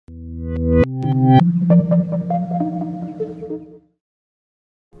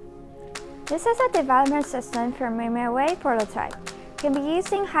This is a development system for mmWave prototype. Can be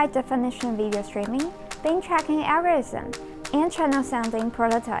used in high-definition video streaming, bin tracking algorithm, and channel sounding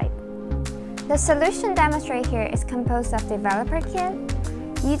prototype. The solution demonstrated here is composed of developer kit,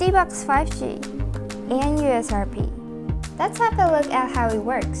 UDBox 5G, and USRP. Let's have a look at how it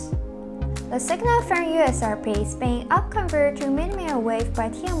works. The signal from USRP is being upconverted to mmWave by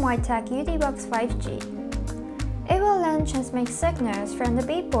TMYTEK UDBox 5G. It will then transmit signals from the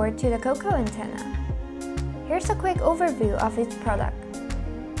beatboard to the COCO antenna. Here's a quick overview of its product.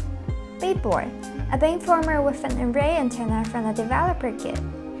 Beatboard, a beamformer with an array antenna from the developer kit.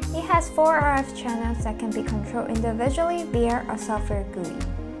 It has 4 RF channels that can be controlled individually via a software GUI.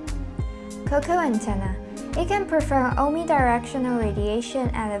 COCO antenna. It can perform omnidirectional radiation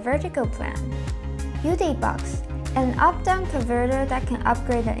at a vertical plane. UDBox, an up-down converter that can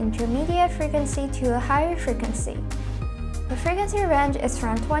upgrade the intermediate frequency to a higher frequency. The frequency range is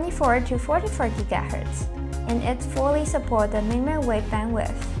from 24 to 44 GHz, and it fully supports the mmWave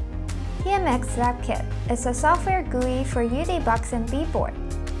bandwidth. TMYTEK Lab Kit is a software GUI for UDBox and beatboard.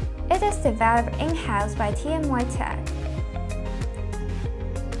 It is developed in-house by TMYTEK.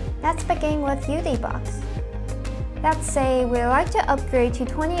 Let's begin with UDBox. Let's say we'd like to upgrade to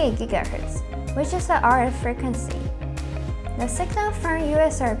 28 GHz, which is the RF frequency. The signal from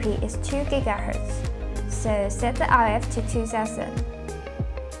USRP is 2 GHz, so set the RF to 2000.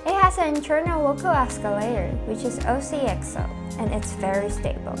 It has an internal local oscillator, which is OCXO, and it's very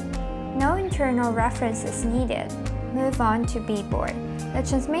stable. No internal reference is needed. Move on to beatboard. The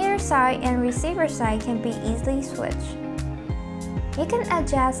transmitter side and receiver side can be easily switched. You can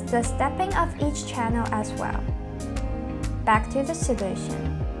adjust the stepping of each channel as well. Back to the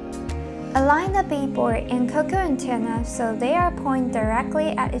solution. Align the beatboard and COCO antenna so they are pointed directly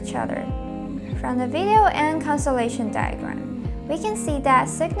at each other. From the video and constellation diagram, we can see that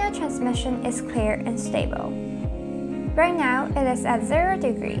signal transmission is clear and stable. Right now, it is at 0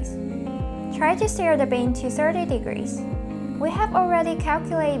 degrees. Try to steer the beam to 30 degrees. We have already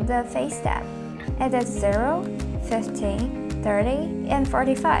calculated the phase step. It is 0, 15, 30, and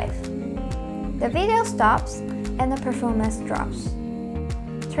 45. The video stops and the performance drops.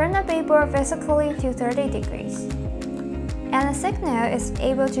 Turn the beatboard physically to 30 degrees. And the signal is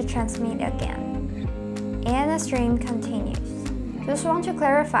able to transmit again. And the stream continues. Just want to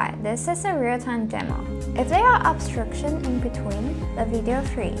clarify, this is a real-time demo. If there are obstructions in between, the video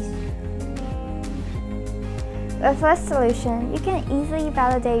freezes. With this solution, you can easily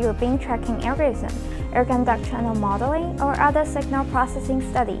validate your bin tracking algorithm or conduct channel modeling or other signal processing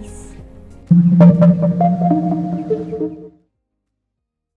studies.